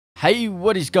Hey,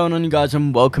 what is going on, you guys,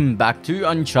 and welcome back to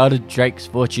Uncharted Drakes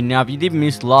Fortune. Now, if you did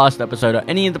miss last episode or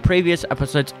any of the previous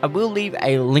episodes, I will leave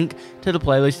a link to the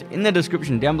playlist in the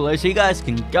description down below so you guys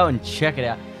can go and check it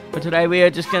out. But today we are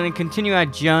just going to continue our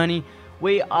journey.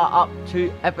 We are up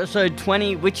to episode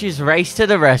 20, which is Race to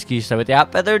the Rescue. So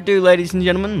without further ado, ladies and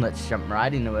gentlemen, let's jump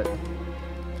right into it.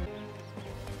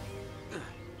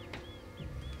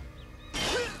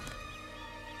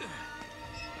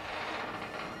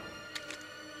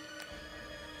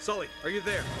 Sully, are you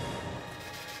there?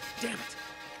 Damn it!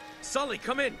 Sully,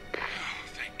 come in!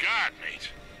 Thank God, mate.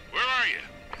 Where are you?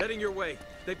 Heading your way.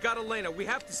 They've got Elena. We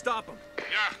have to stop them.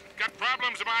 Yeah, got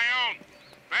problems of my own.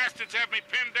 Bastards have me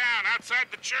pinned down outside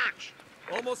the church.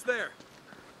 Almost there.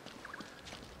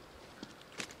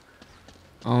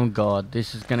 Oh god,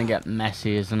 this is gonna get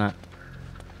messy, isn't it?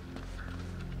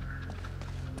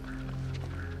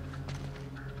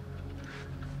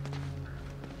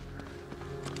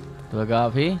 Do I go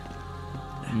up here?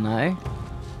 No.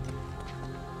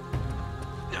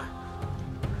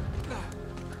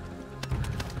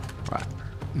 Right.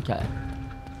 Okay.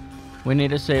 We need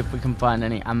to see if we can find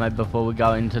any ammo before we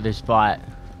go into this fight.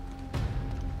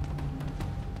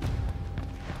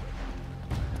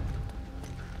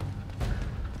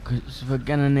 Because we're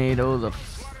gonna need all the...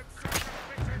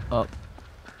 Oh.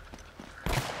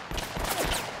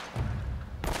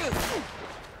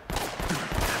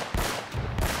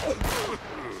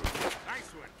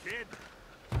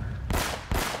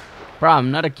 Bro,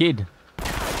 I'm not a kid.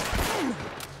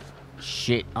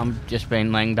 Shit, I'm just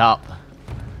being langed up.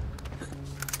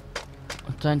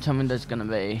 Don't tell me there's gonna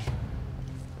be.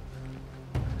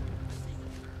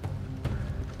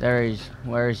 There he is.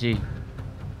 Where is he?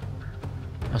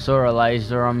 I saw a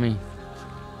laser on me.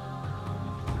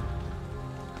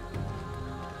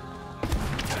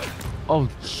 Oh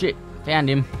shit, found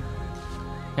him.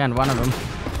 Found one of them.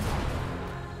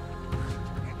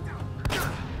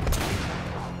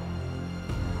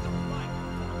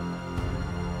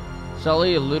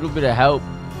 Sully, a little bit of help,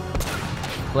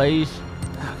 please.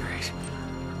 Oh, great.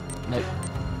 Nope.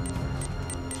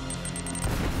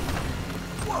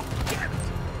 Whoa, damn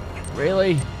it.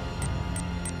 Really?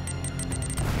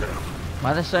 Why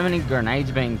are there so many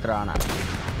grenades being thrown at me?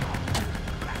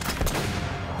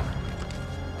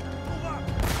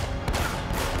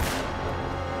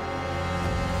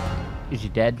 Is he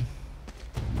dead?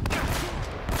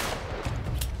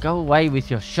 Go away with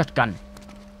your shotgun.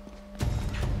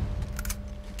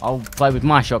 I'll play with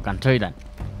my shotgun too then.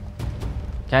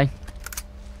 Okay?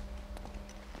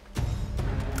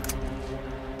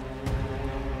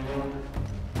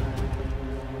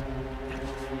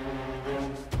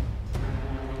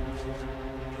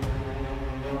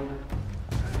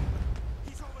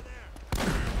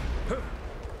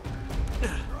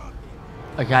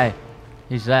 Okay,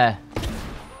 he's there.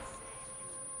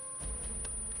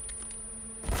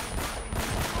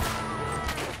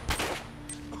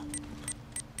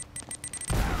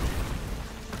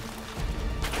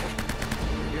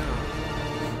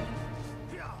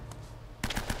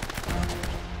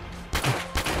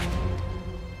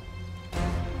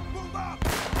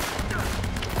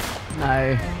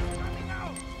 No.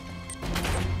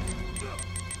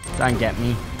 Don't get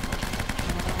me.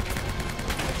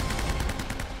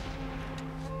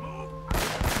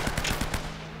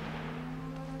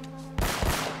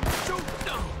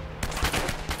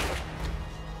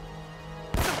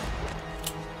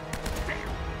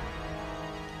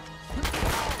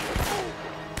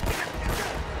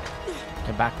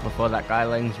 Get back before that guy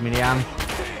lays me down.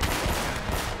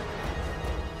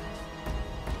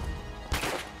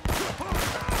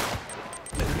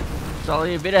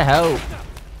 Sully, a bit of help.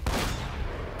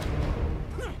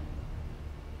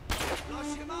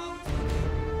 Flush him out.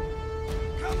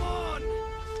 Come on.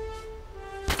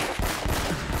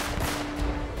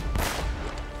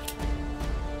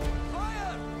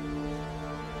 Fire!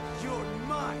 You're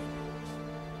mine.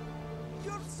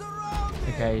 You're surrounded.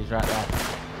 Okay, he's right there.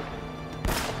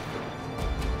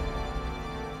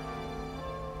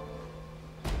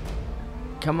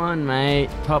 Come on, mate.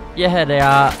 Pop your head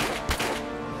out.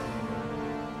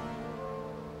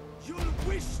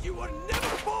 You were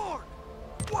never born!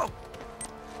 Whoa!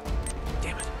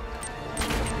 Damn it.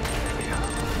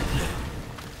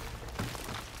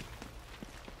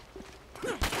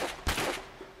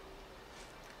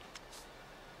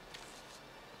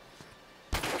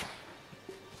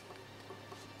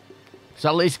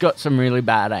 Sully's got some really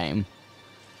bad aim.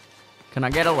 Can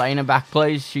I get Elena back,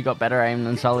 please? She got better aim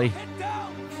than Sully. Head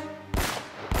down!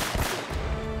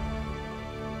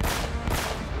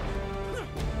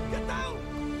 Get down!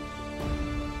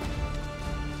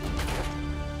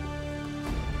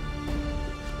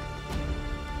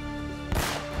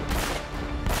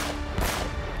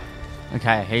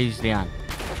 Okay, he's down.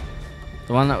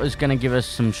 The one that was gonna give us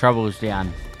some trouble is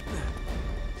down.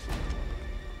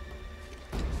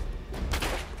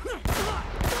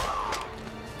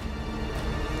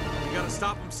 You gotta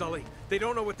stop them, Sully. They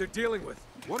don't know what they're dealing with.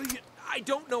 What are you... I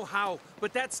don't know how,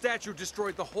 but that statue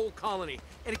destroyed the whole colony,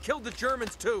 and it killed the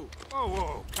Germans too. Whoa,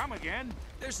 whoa, come again?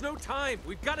 There's no time.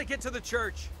 We've got to get to the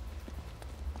church.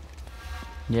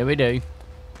 Yeah, we do.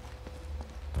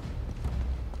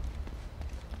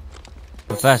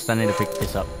 But first, I need to pick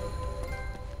this up.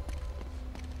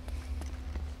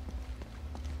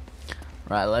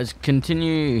 Right, let's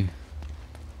continue.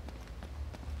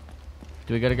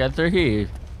 Do we gotta go through here?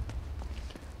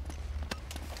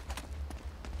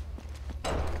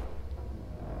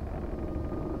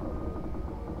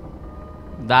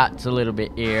 That's a little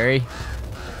bit eerie.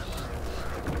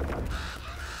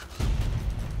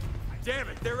 Damn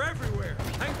it, they're everywhere.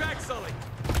 Hang back, Sully.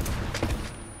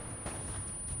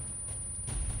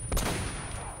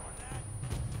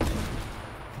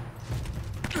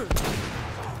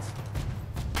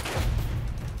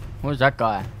 What was that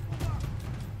guy?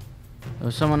 There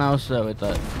was someone else there with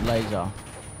the laser.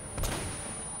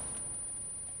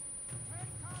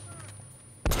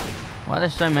 Why are there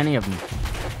so many of them?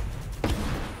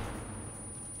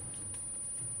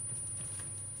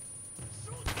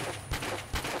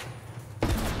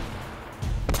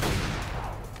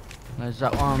 There's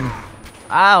that one.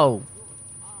 Ow!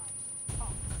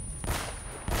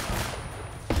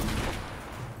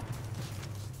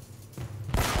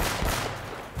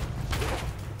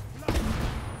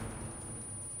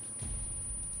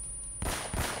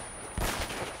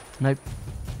 Nope.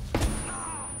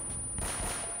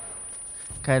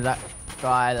 Okay, that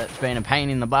guy that's been a pain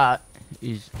in the butt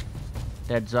is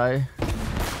dead, so.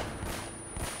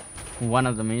 One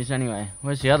of them is, anyway.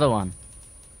 Where's the other one?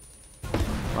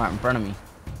 Right in front of me.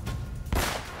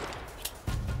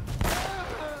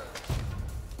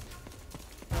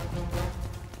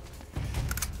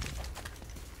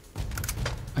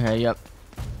 Okay, yep.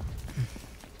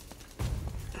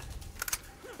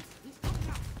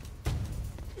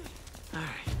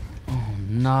 Oh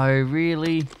no,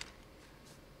 really?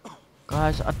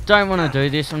 Guys, I don't want to do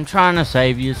this. I'm trying to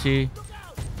save you here.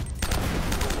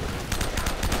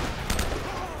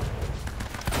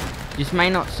 You may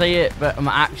not see it, but I'm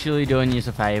actually doing you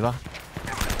a favour.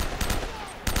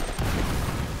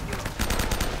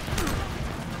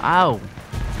 Ow.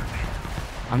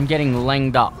 I'm getting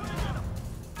langed up.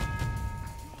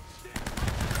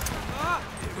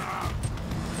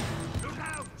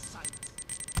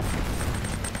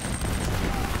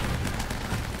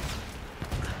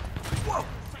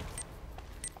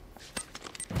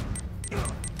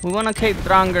 We want to keep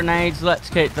throwing grenades, let's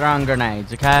keep throwing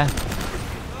grenades, okay?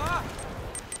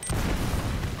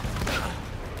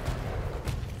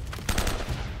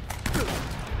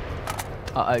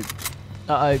 Uh-oh.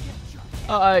 Uh-oh.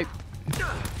 Uh-oh.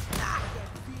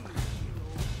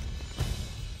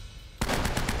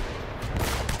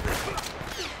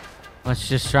 Let's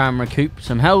just try and recoup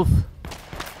some health.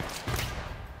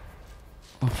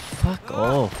 Oh, fuck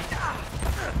off.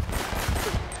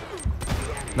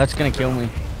 That's gonna kill me.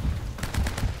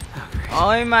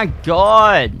 Oh my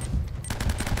god.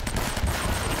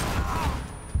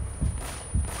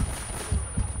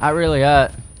 That really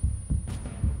hurt.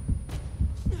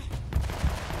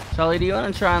 Sully, do you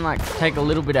want to try and like take a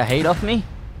little bit of heat off me?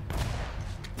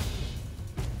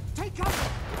 Take cover.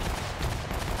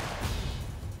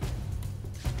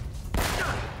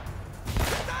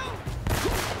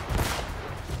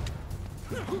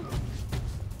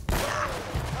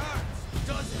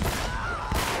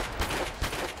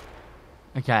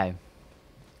 Okay.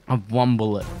 I've one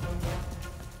bullet.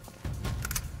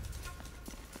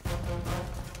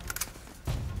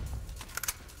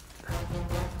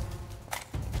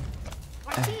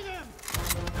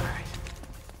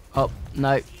 Oh,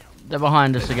 no. They're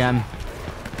behind us again.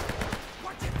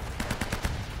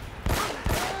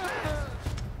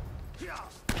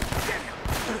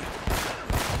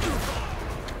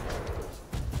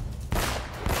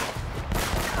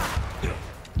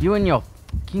 You and your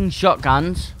fucking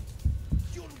shotguns.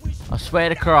 I swear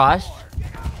to Christ.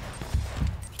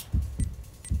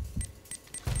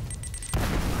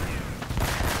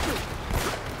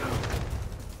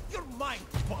 You're mine,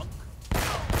 punk.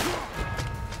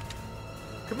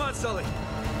 Come on, Sully.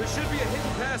 There should be a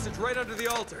hidden passage right under the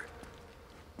altar.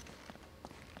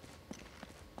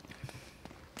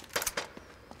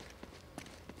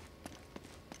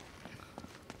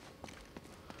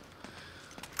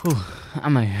 Whew,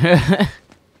 ammo.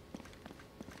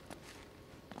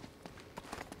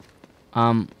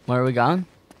 Where are we going?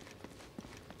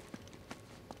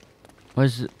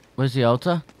 Where's the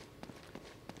altar?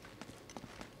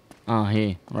 Oh,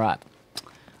 here. Right.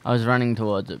 I was running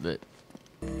towards it, but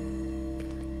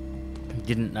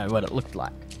didn't know what it looked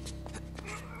like.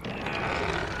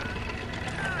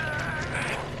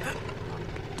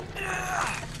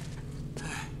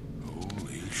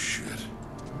 Holy shit.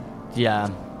 Yeah.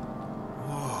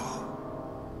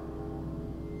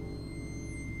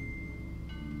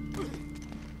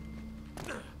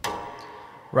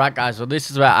 Right, guys, so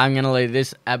this is where I'm going to leave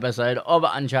this episode of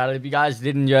Uncharted. If you guys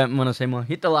did enjoy it and want to see more,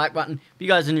 hit the like button. If you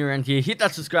guys are new around here, hit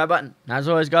that subscribe button. And as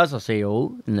always, guys, I'll see you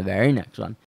all in the very next one.